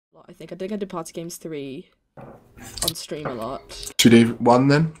I think I did Party Games 3 on stream a lot. Should we do 1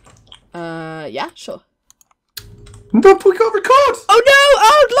 then? Yeah, sure. No, we got record! Oh no!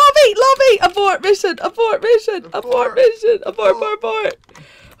 Oh, lobby! Abort mission! Abort mission! Abort mission! Abort!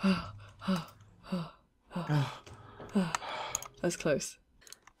 That's close.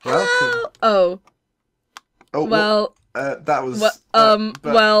 Welcome. Oh. Oh, well. That was.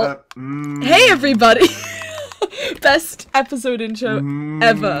 Hey everybody! Best episode intro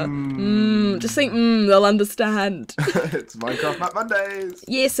ever. Just think, they'll understand. It's Minecraft Map Mondays.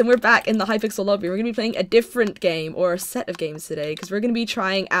 Yes, and we're back in the Hypixel lobby. We're gonna be playing a different game or a set of games today because we're gonna be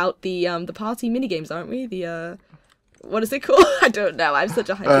trying out the party minigames, aren't we? The what is it called? I don't know. I'm such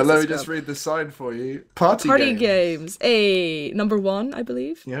a Hypixel let me just read the sign for you. Party games. Number 1, I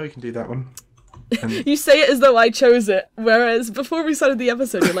believe. Yeah, we can do that one. You say it as though I chose it, whereas before we started the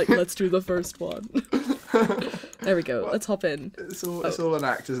episode, you're like, let's do the first one. There we go. Let's hop in. It's all an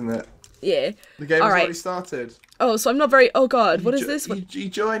act, isn't it? Yeah. The game has already started. Oh, so I'm not very. Oh God, what is this? You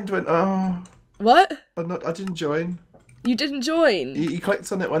joined when. Oh. What? I didn't join. You didn't join. You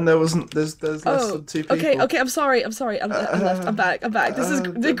clicked on it when there wasn't. There's less than 2 people. Okay. I'm sorry. I'm left. I'm back. This is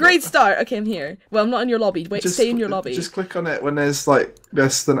a great start. Okay, I'm here. Well, I'm not in your lobby. Wait, stay in your lobby. Just click on it when there's like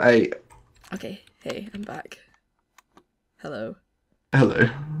less than 8. Okay. Hey, I'm back. Hello. Hello.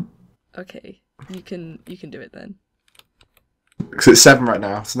 Okay, you can do it then. Because it's 7 right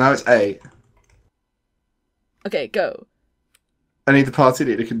now, so now it's 8. Okay, go. Only the party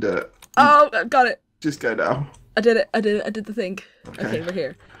leader can do it. Oh, I got it. Just go now. I did it. I did the thing. Okay, we're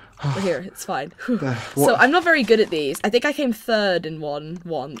here. We're here. It's fine. So I'm not very good at these. I think I came 3rd in one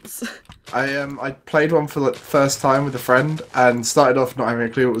once. I played one for the first time with a friend and started off not having a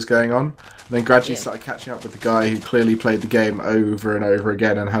clue what was going on, and then gradually started catching up with the guy who clearly played the game over and over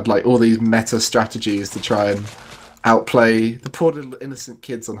again and had like all these meta strategies to try and outplay the poor little innocent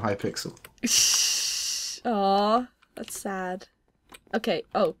kids on Hypixel. Aww, that's sad. Okay.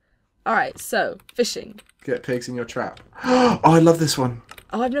 Oh, all right. So fishing. Get pigs in your trap. Oh, I love this one.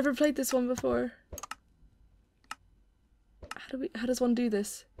 Oh, I've never played this one before. How does one do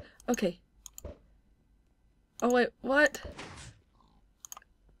this? Okay. Oh wait, what?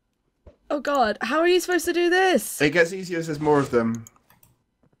 Oh God, how are you supposed to do this? It gets easier as there's more of them.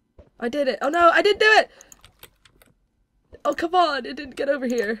 I did it. Oh no, I didn't do it! Oh come on, it didn't get over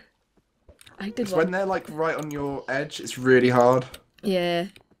here. I did one. When they're like right on your edge, it's really hard. Yeah,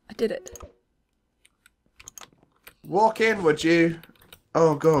 I did it. Walk in, would you?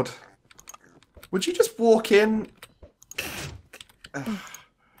 Oh God. Would you just walk in? Oh,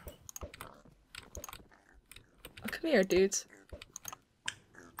 come here, dudes.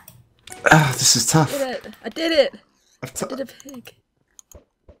 This is tough. I did it. I did a pig.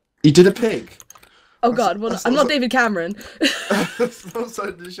 You did a pig? Oh God, well, I'm not David Cameron. That's not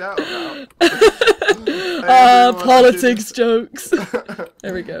something to shout about. Politics jokes.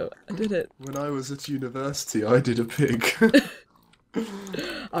 There we go. I did it. When I was at university, I did a pig.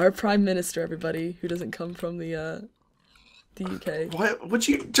 Our Prime Minister, everybody, who doesn't come from the UK. Why would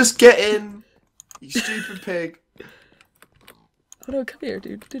you just get in, you stupid pig? Oh no, come here,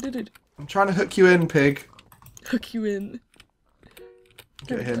 dude. I'm trying to hook you in, pig. Hook you in.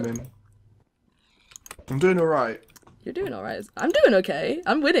 Get him in. I'm doing alright. You're doing alright. I'm doing okay.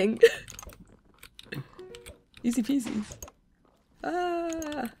 I'm winning. Easy peasy.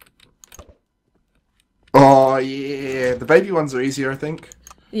 Ah. Oh yeah, the baby ones are easier, I think.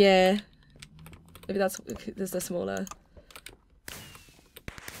 Yeah. Maybe there's the smaller.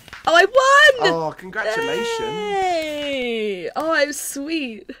 Oh, I won! Oh, congratulations! Yay! Oh, I'm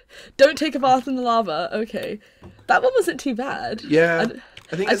sweet. Don't take a bath in the lava. Okay, that one wasn't too bad. Yeah,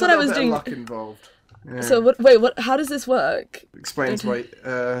 I think there's a little bit of luck involved. Yeah. So what? Wait, what? How does this work? Explains why.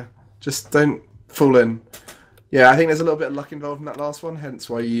 Just don't fall in. Yeah, I think there's a little bit of luck involved in that last one.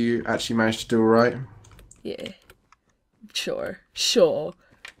 Hence why you actually managed to do all right. Yeah. Sure.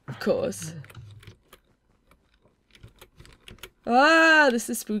 Of course. Ah, this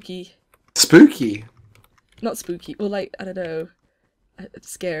is spooky. Spooky? Not spooky. Well, like, I don't know. I'm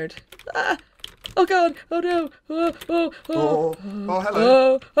scared. Ah! Oh God! Oh no! Oh,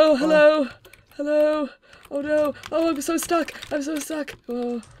 hello! Oh, hello! Hello! Oh no! Oh, I'm so stuck! Oh,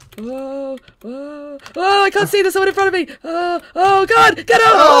 I can't see there's someone in front of me! Oh God! Get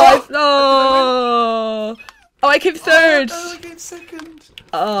out! Oh, I came 3rd! Oh, I came 2nd!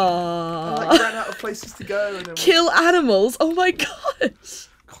 Oh. I ran out of places to go. And then kill animals! Oh my gosh!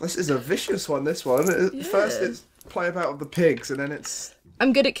 God, this is a vicious one, this one. Yeah. First it's play about with the pigs, and then it's...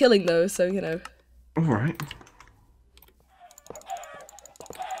 I'm good at killing though, so you know. Alright.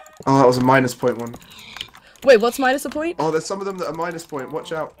 Oh, that was a -point one. Wait, what's minus a point? Oh, there's some of them that are minus point.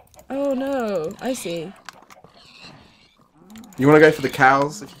 Watch out. Oh no, I see. You want to go for the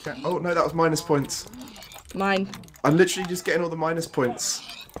cows if you can? Oh no, that was minus points. Mine. I'm literally just getting all the minus points.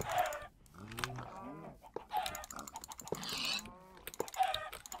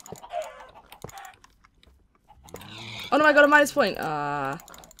 Oh no, I got a minus point. Oh,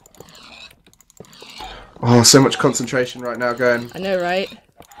 so much concentration right now going. I know, right?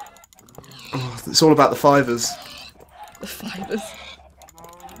 Oh, it's all about the fivers. The fibers.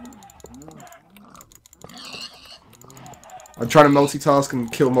 I'm trying to multitask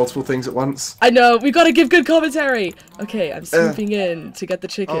and kill multiple things at once. I know, we gotta give good commentary! Okay, I'm swooping in to get the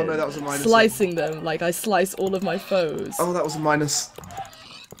chicken. Oh no, that was a minus. Slicing them like I slice all of my foes. Oh, that was a minus.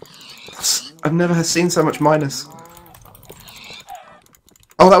 I've never seen so much minus.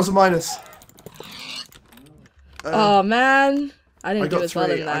 Oh, that was a minus. Oh man, I didn't do as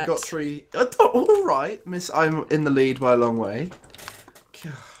well in that. I got 3. All right, miss. I'm in the lead by a long way.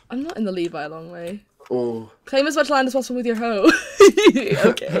 I'm not in the lead by a long way. Oh. Claim as much land as possible with your hoe.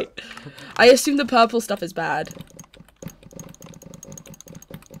 Okay. I assume the purple stuff is bad.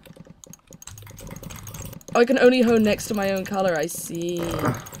 Oh, I can only hoe next to my own color. I see.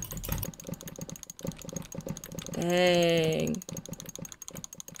 Dang.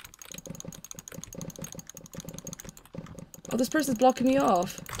 Oh, this person's blocking me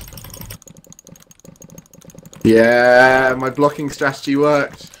off. Yeah, my blocking strategy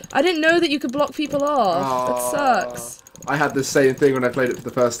worked. I didn't know that you could block people off. That sucks. I had the same thing when I played it for the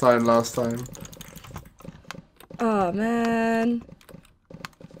first time last time. Oh man.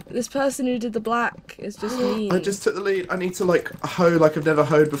 This person who did the black is just mean. I just took the lead. I need to like hoe like I've never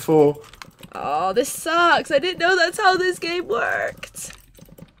hoed before. Oh, this sucks. I didn't know that's how this game worked.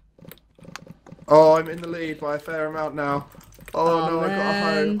 Oh, I'm in the lead by a fair amount now. Oh no,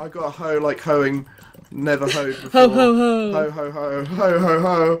 man. I got a hoe like hoeing. Never hoed before. Ho ho ho. Ho ho ho. Ho ho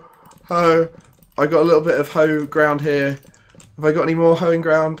ho. Ho. I got a little bit of hoe ground here. Have I got any more hoeing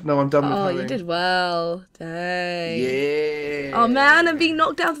ground? No, I'm done with hoeing. Oh, you did well. Dang. Yeah. Oh man, I'm being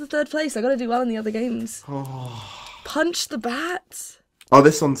knocked down to the 3rd place. I gotta do well in the other games. Oh. Punch the bats. Oh,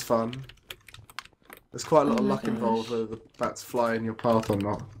 this one's fun. There's quite a lot of luck gosh. involved whether the bats fly in your path or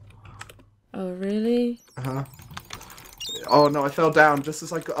not. Oh really? Uh-huh. Oh no, I fell down just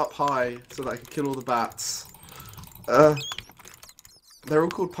as I got up high so that I could kill all the bats. They're all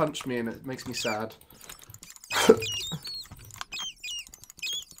called Punch Me and it makes me sad.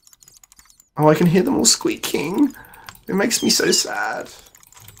 Oh, I can hear them all squeaking. It makes me so sad.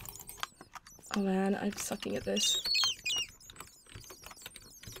 Oh man, I'm sucking at this.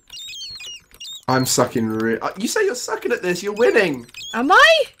 I'm sucking you say you're sucking at this, you're winning! Am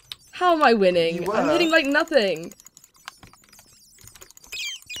I? How am I winning? You were. I'm hitting like nothing.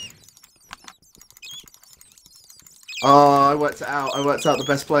 Oh, I worked it out. I worked out the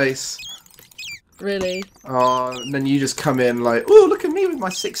best place. Really? Oh, and then you just come in like, oh, look at me with my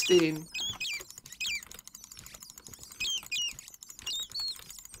 16.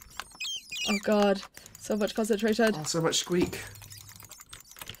 Oh god, so much concentration. Oh, so much squeak.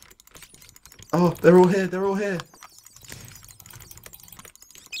 Oh, they're all here. They're all here.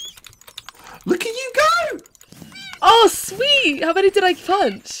 Look at you go! Oh, sweet! How many did I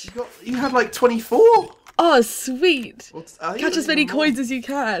punch? You had like 24. Oh, sweet! Catch Catch as many coins as you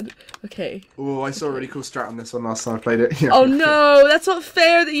can. Okay. Oh, I saw a really cool strat on this one last time I played it. Yeah. Oh no, that's not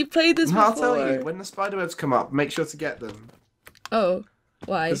fair that you played this before. I'll tell you, when the spiderwebs come up, make sure to get them. Oh,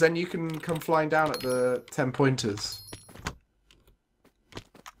 why? Because then you can come flying down at the 10 pointers.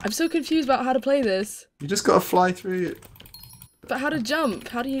 I'm so confused about how to play this. You just gotta fly through it. But how to jump?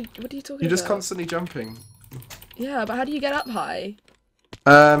 How do you... What are you talking about? You're just constantly jumping. Yeah, but how do you get up high?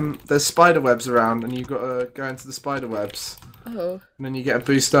 There's spider webs around, and you've got to go into the spider webs. Oh. And then you get a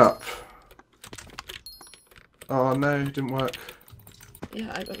boost up. Oh no, it didn't work.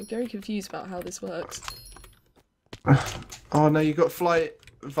 Yeah, I'm very confused about how this works. Oh no, you got to fly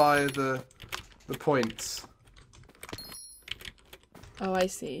via the points. Oh, I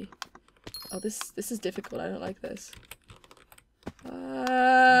see. Oh, this is difficult. I don't like this.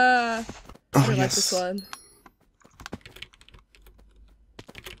 I don't like this one.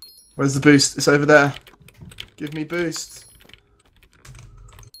 Where's the boost? It's over there. Give me boost.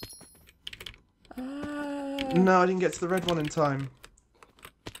 No, I didn't get to the red one in time.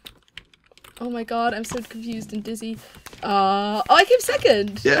 Oh my god, I'm so confused and dizzy. Oh, I came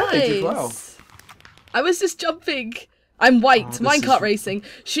second! Yeah, nice. you did well. I was just jumping. I'm white. Oh, Minecart racing.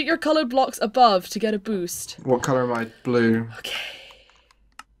 Shoot your coloured blocks above to get a boost. What colour am I? Blue. Okay.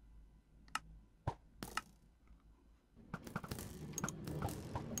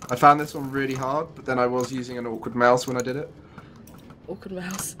 I found this one really hard, but then I was using an awkward mouse when I did it. Awkward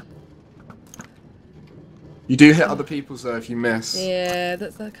mouse. You do hit other people's though if you miss. Yeah,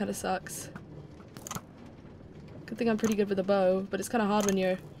 that kind of sucks. Good thing I'm pretty good with a bow, but it's kind of hard when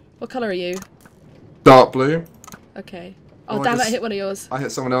you're... What color are you? Dark blue. Okay. Oh, damn it, I hit one of yours. I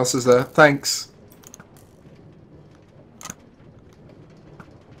hit someone else's there. Thanks.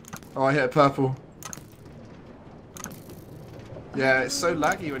 Oh, I hit purple. Yeah, it's so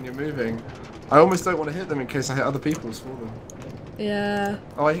laggy when you're moving. I almost don't want to hit them in case I hit other people's for them. Yeah.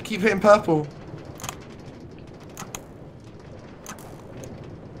 Oh, I keep hitting purple.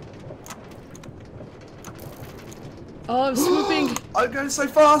 Oh, I'm swooping. I'm going so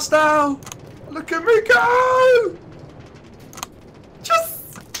fast now. Look at me go!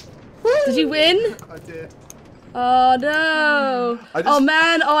 Just. Did you win? I did. Oh no! Oh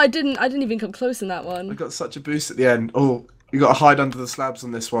man! Oh, I didn't even come close in that one. I got such a boost at the end. Oh, you got to hide under the slabs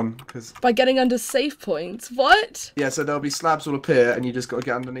on this one because. By getting under safe points. What? Yeah, so there'll be slabs will appear, and you just got to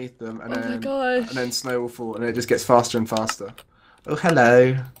get underneath them, and oh my gosh! And then snow will fall, and it just gets faster and faster. Oh,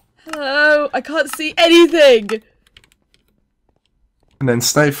 hello. Hello! I can't see anything. And then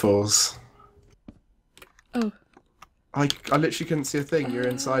snow falls. Oh. I literally couldn't see a thing. You're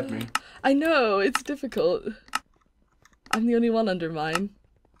inside me. I know, it's difficult. I'm the only one under mine.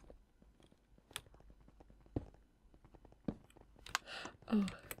 Oh.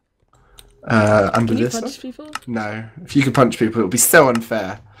 Under Can you this punch one? people? No. If you could punch people, it would be so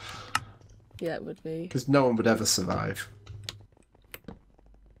unfair. Yeah, it would be. Because no one would ever survive.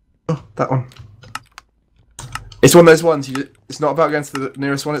 Oh, that one. It's one of those ones, it's not about going to the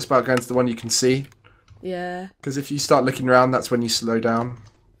nearest one, it's about going to the one you can see. Yeah. Because if you start looking around, that's when you slow down.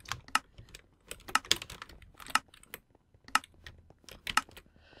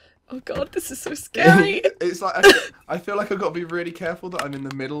 Oh god, this is so scary. It's like, I feel like I've got to be really careful that I'm in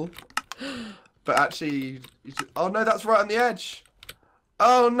the middle. But actually, oh no, that's right on the edge.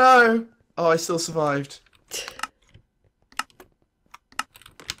 Oh no. Oh, I still survived.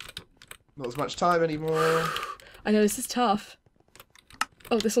 Not as much time anymore. I know, this is tough.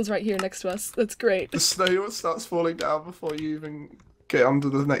 Oh, this one's right here next to us. That's great. The snow starts falling down before you even get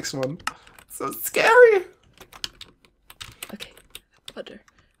onto the next one. So scary. Okay, I'm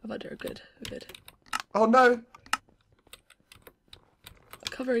under. Good. Oh no.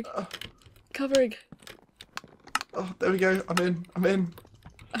 Covering. Covering. Oh, there we go. I'm in.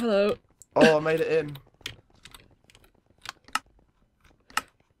 Hello. Oh, I made it in.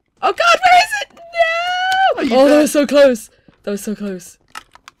 Oh god, where is it? No! Oh, that was so close. That was so close.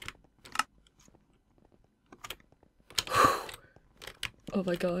 Oh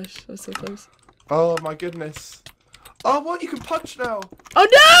my gosh, that was so close. Oh my goodness. Oh, what? You can punch now. Oh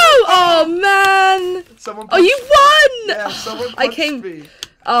no! Oh man! Someone oh, you won! Yeah, someone punched me.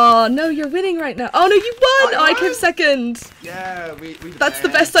 Oh no, you're winning right now. Oh no, you won! Oh, I came second. Yeah, we That's the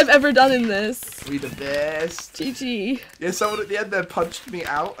best I've ever done in this. We the best. GG. Yeah, someone at the end there punched me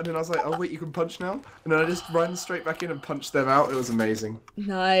out, and then I was like, oh wait, you can punch now? And then I just ran straight back in and punched them out. It was amazing.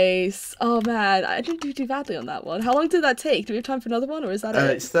 Nice. Oh man, I didn't do too badly on that one. How long did that take? Do we have time for another one, or is that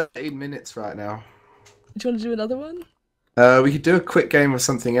it? It's 13 minutes right now. Do you want to do another one? We could do a quick game of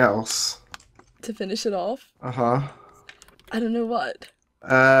something else. To finish it off? Uh-huh. I don't know what.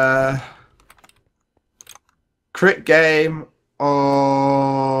 Crit game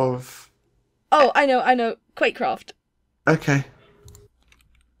of... Oh, I know. Quakecraft. Okay.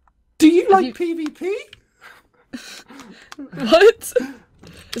 Do you like PvP? What?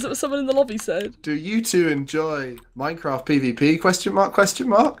 Is that what someone in the lobby said? Do you two enjoy Minecraft PvP? Question mark, question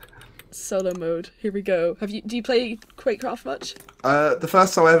mark? Solo mode. Here we go. Do you play Quakecraft much? The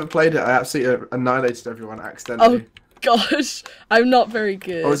first time I ever played it, I absolutely annihilated everyone accidentally. Oh gosh, I'm not very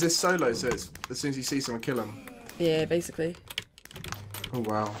good. Oh, is this solo? So it's as soon as you see someone, kill them. Yeah, basically. Oh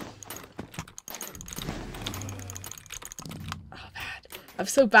wow. Oh man, I'm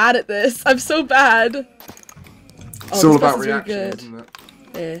so bad at this. I'm so bad. It's all about reaction, isn't it?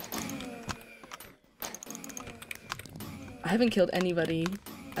 Yeah. I haven't killed anybody.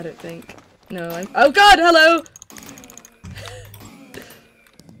 I don't think. No, oh god, hello!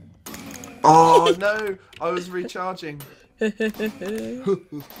 Oh no, I was recharging. Oh.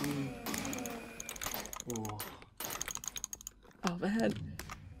 Oh man.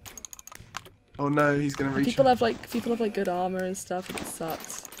 Oh no, he's gonna recharge. People have like good armor and stuff, and it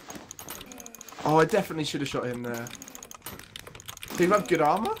sucks. Oh, I definitely should have shot him there. People have good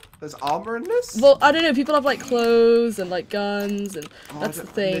armor? There's armor in this? Well, I don't know, people have like clothes and like guns, and that's the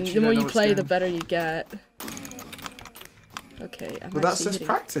thing. The more you play, the better you get. Okay, but that's just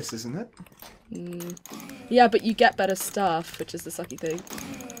practice, isn't it? Yeah, but you get better stuff, which is the sucky thing.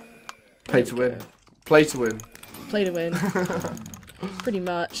 Pay to win. Play to win. Play to win. Pretty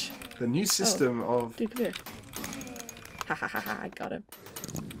much. The new system of... Dude, come here. Ha ha ha ha, I got him.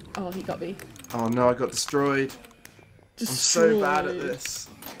 Oh, he got me. Oh no, I got destroyed. I'm so bad at this.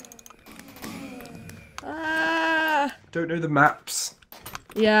 Ah! Don't know the maps.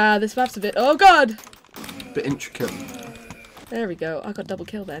 Yeah, this map's a bit... Oh god! Bit intricate. There we go. I got double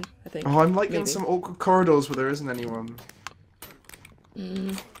kill then, I think. Oh, I'm like in some awkward corridors where there isn't anyone.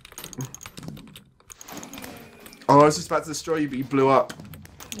 Oh, I was just about to destroy you, but you blew up.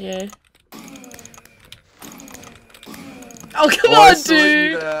 Yeah. Oh, come on,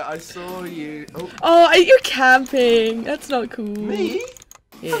 dude! I saw you. Oh, you're camping. That's not cool. Me?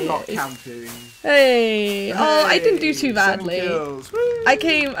 Yeah. I'm not camping. Hey. Oh, I didn't do too badly. 7 kills. I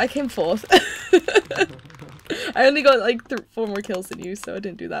came fourth. I only got like 4 more kills than you, so I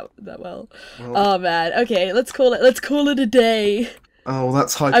didn't do that well. Oh man. Okay, let's call it a day. Oh, well,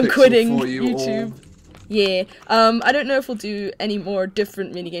 that's Hypixel I'm quitting for you YouTube. all. Yeah. I don't know if we'll do any more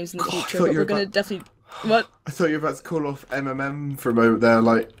different minigames in the future, but we're gonna definitely. What? I thought you were about to call off MMM for a moment there.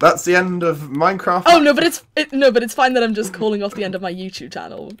 Like, that's the end of Minecraft. Oh no, but it's fine that I'm just calling off the end of my YouTube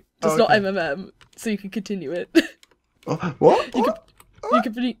channel. Just not MMM, so you can continue it. What?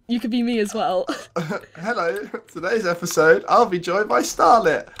 You could be me as well. Hello. Today's episode, I'll be joined by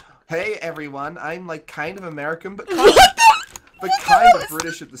Starrlett. Hey everyone, I'm like kind of American, but kind of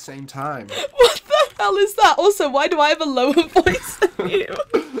British at the same time. What the hell is that? Also, why do I have a lower voice than you?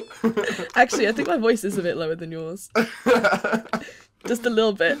 Actually, I think my voice is a bit lower than yours. Just a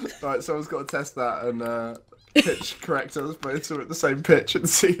little bit. Right, someone's got to test that and pitch correct us both so we're at the same pitch and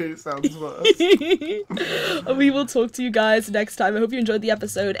see who sounds worse. We will talk to you guys next time. I hope you enjoyed the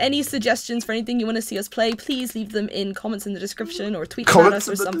episode. Any suggestions for anything you want to see us play, please leave them in comments in the description or tweet at us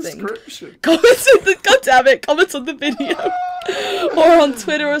or something. Comments on the video. Or on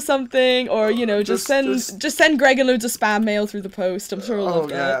Twitter or something, or you know, just send Greg a loads of spam mail through the post. I'm sure he'll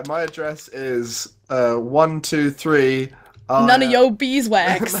love it. My address is 123 None of your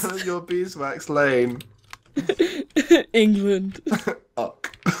beeswax. None of your beeswax lane. England.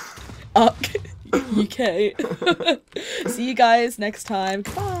 Uck. UK. See you guys next time.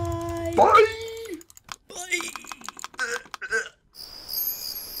 Bye. Bye.